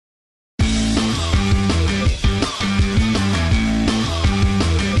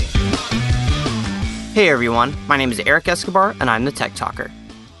Hey everyone, my name is Eric Escobar and I'm the Tech Talker.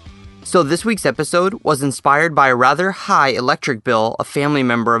 So this week's episode was inspired by a rather high electric bill a family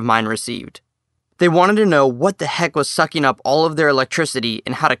member of mine received. They wanted to know what the heck was sucking up all of their electricity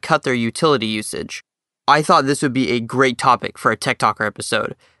and how to cut their utility usage. I thought this would be a great topic for a Tech Talker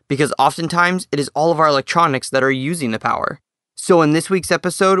episode, because oftentimes it is all of our electronics that are using the power. So in this week's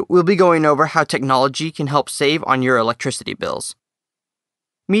episode, we'll be going over how technology can help save on your electricity bills.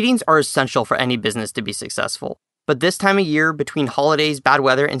 Meetings are essential for any business to be successful, but this time of year, between holidays, bad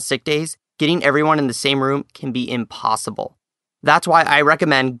weather, and sick days, getting everyone in the same room can be impossible. That's why I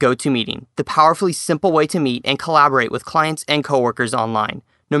recommend GoToMeeting, the powerfully simple way to meet and collaborate with clients and coworkers online,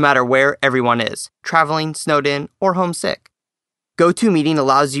 no matter where everyone is, traveling, snowed in, or homesick. GoToMeeting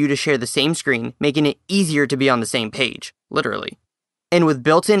allows you to share the same screen, making it easier to be on the same page, literally. And with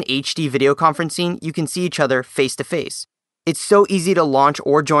built-in HD video conferencing, you can see each other face to face. It's so easy to launch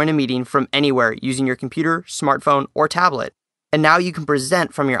or join a meeting from anywhere using your computer, smartphone, or tablet. And now you can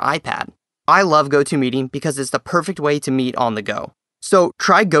present from your iPad. I love GoToMeeting because it's the perfect way to meet on the go. So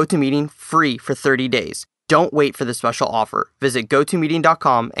try GoToMeeting free for 30 days. Don't wait for the special offer. Visit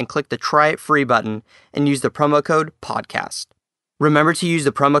GoToMeeting.com and click the Try It Free button and use the promo code PODCAST. Remember to use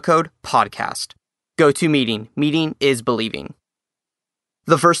the promo code PODCAST. GoToMeeting. Meeting is believing.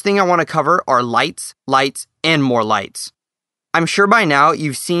 The first thing I want to cover are lights, and more lights. I'm sure by now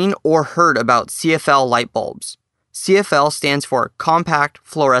you've seen or heard about CFL light bulbs. CFL stands for Compact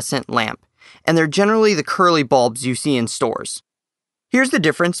Fluorescent Lamp, and they're generally the curly bulbs you see in stores. Here's the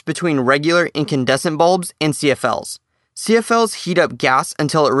difference between regular incandescent bulbs and CFLs. CFLs heat up gas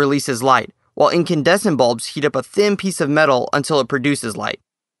until it releases light, while incandescent bulbs heat up a thin piece of metal until it produces light.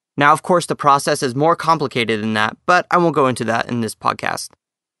 Now, of course, the process is more complicated than that, but I won't go into that in this podcast.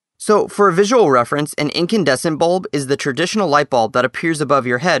 So, for a visual reference, an incandescent bulb is the traditional light bulb that appears above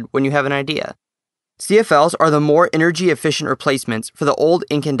your head when you have an idea. CFLs are the more energy-efficient replacements for the old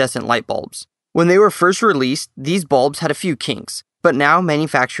incandescent light bulbs. When they were first released, these bulbs had a few kinks, but now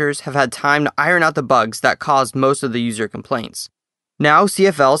manufacturers have had time to iron out the bugs that caused most of the user complaints. Now,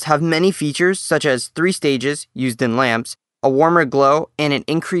 CFLs have many features such as 3 stages used in lamps, a warmer glow, and an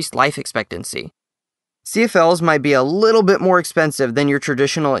increased life expectancy. CFLs might be a little bit more expensive than your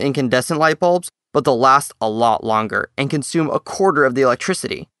traditional incandescent light bulbs, but they'll last a lot longer and consume a quarter of the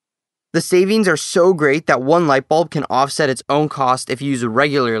electricity. The savings are so great that one light bulb can offset its own cost if used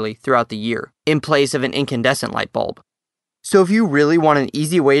regularly throughout the year, in place of an incandescent light bulb. So if you really want an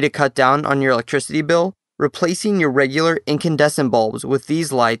easy way to cut down on your electricity bill, replacing your regular incandescent bulbs with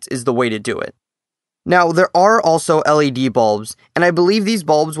these lights is the way to do it. Now, there are also LED bulbs, and I believe these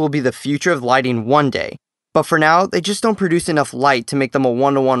bulbs will be the future of lighting one day, but for now, they just don't produce enough light to make them a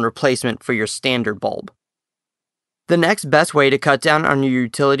one-to-one replacement for your standard bulb. The next best way to cut down on your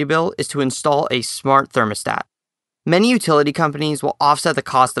utility bill is to install a smart thermostat. Many utility companies will offset the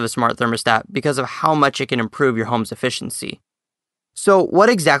cost of a smart thermostat because of how much it can improve your home's efficiency. So, what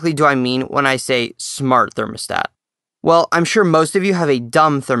exactly do I mean when I say smart thermostat? Well, I'm sure most of you have a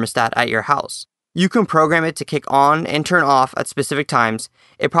dumb thermostat at your house. You can program it to kick on and turn off at specific times.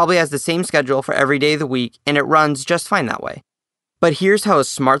 It probably has the same schedule for every day of the week, and it runs just fine that way. But here's how a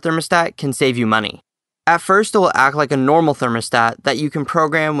smart thermostat can save you money. At first, it will act like a normal thermostat that you can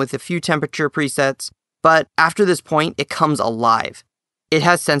program with a few temperature presets, but after this point, it comes alive. It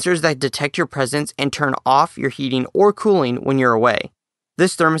has sensors that detect your presence and turn off your heating or cooling when you're away.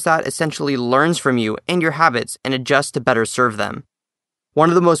 This thermostat essentially learns from you and your habits and adjusts to better serve them. One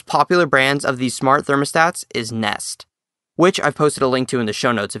of the most popular brands of these smart thermostats is Nest, which I've posted a link to in the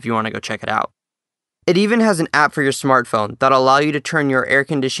show notes if you want to go check it out. It even has an app for your smartphone that'll allow you to turn your air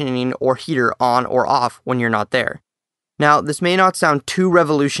conditioning or heater on or off when you're not there. Now, this may not sound too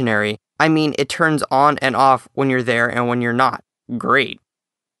revolutionary. I mean, it turns on and off when you're there and when you're not. Great.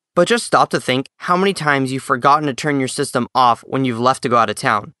 But just stop to think how many times you've forgotten to turn your system off when you've left to go out of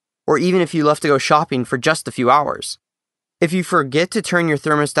town, or even if you left to go shopping for just a few hours. If you forget to turn your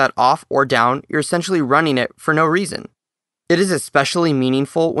thermostat off or down, you're essentially running it for no reason. It is especially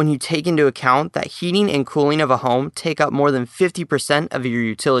meaningful when you take into account that heating and cooling of a home take up more than 50% of your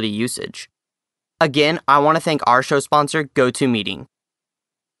utility usage. Again, I want to thank our show sponsor, GoToMeeting.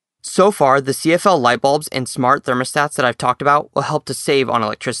 So far, the CFL light bulbs and smart thermostats that I've talked about will help to save on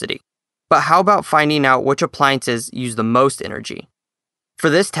electricity. But how about finding out which appliances use the most energy? For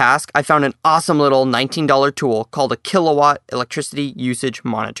this task, I found an awesome little $19 tool called a Kilowatt Electricity Usage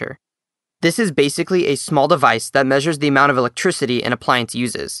Monitor. This is basically a small device that measures the amount of electricity an appliance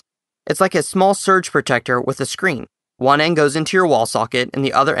uses. It's like a small surge protector with a screen. One end goes into your wall socket and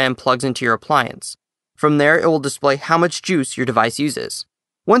the other end plugs into your appliance. From there, it will display how much juice your device uses.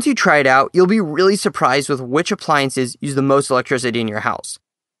 Once you try it out, you'll be really surprised with which appliances use the most electricity in your house.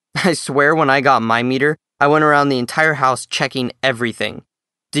 I swear when I got my meter, I went around the entire house checking everything.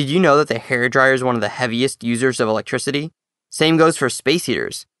 Did you know that the hairdryer is one of the heaviest users of electricity? Same goes for space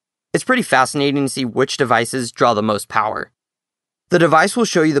heaters. It's pretty fascinating to see which devices draw the most power. The device will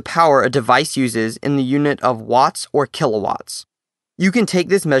show you the power a device uses in the unit of watts or kilowatts. You can take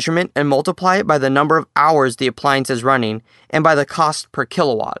this measurement and multiply it by the number of hours the appliance is running and by the cost per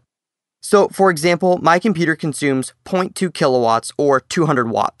kilowatt. So, for example, my computer consumes 0.2 kilowatts or 200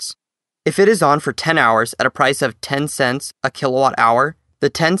 watts. If it is on for 10 hours at a price of 10 cents a kilowatt hour, the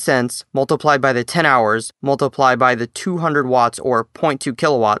 10 cents multiplied by the 10 hours multiplied by the 200 watts or 0.2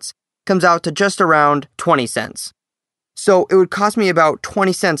 kilowatts comes out to just around 20 cents. So it would cost me about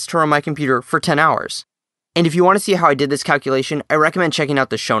 20 cents to run my computer for 10 hours. And if you want to see how I did this calculation, I recommend checking out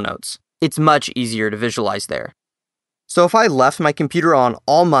the show notes. It's much easier to visualize there. So if I left my computer on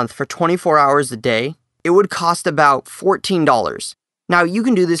all month for 24 hours a day, it would cost about $14. Now you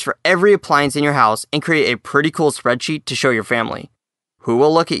can do this for every appliance in your house and create a pretty cool spreadsheet to show your family, who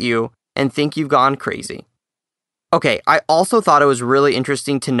will look at you and think you've gone crazy. Okay, I also thought it was really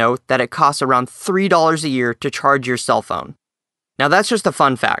interesting to note that it costs around $3 a year to charge your cell phone. Now that's just a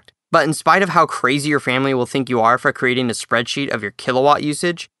fun fact, but in spite of how crazy your family will think you are for creating a spreadsheet of your kilowatt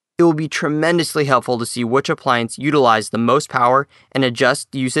usage, it will be tremendously helpful to see which appliance utilizes the most power and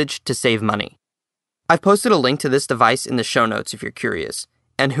adjust usage to save money. I've posted a link to this device in the show notes if you're curious,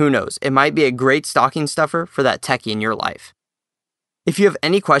 and who knows, it might be a great stocking stuffer for that techie in your life. If you have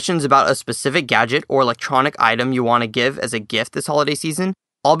any questions about a specific gadget or electronic item you want to give as a gift this holiday season,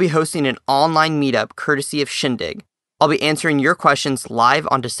 I'll be hosting an online meetup courtesy of Shindig. I'll be answering your questions live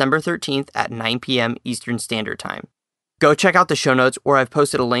on December 13th at 9 p.m. Eastern Standard Time. Go check out the show notes where I've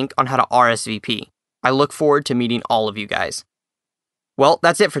posted a link on how to RSVP. I look forward to meeting all of you guys. Well,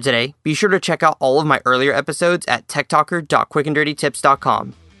 that's it for today. Be sure to check out all of my earlier episodes at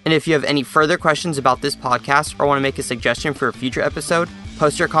techtalker.quickanddirtytips.com. And if you have any further questions about this podcast or want to make a suggestion for a future episode,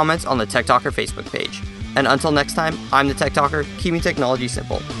 post your comments on the Tech Talker Facebook page. And until next time, I'm the Tech Talker, keeping technology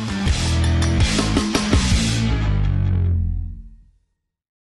simple.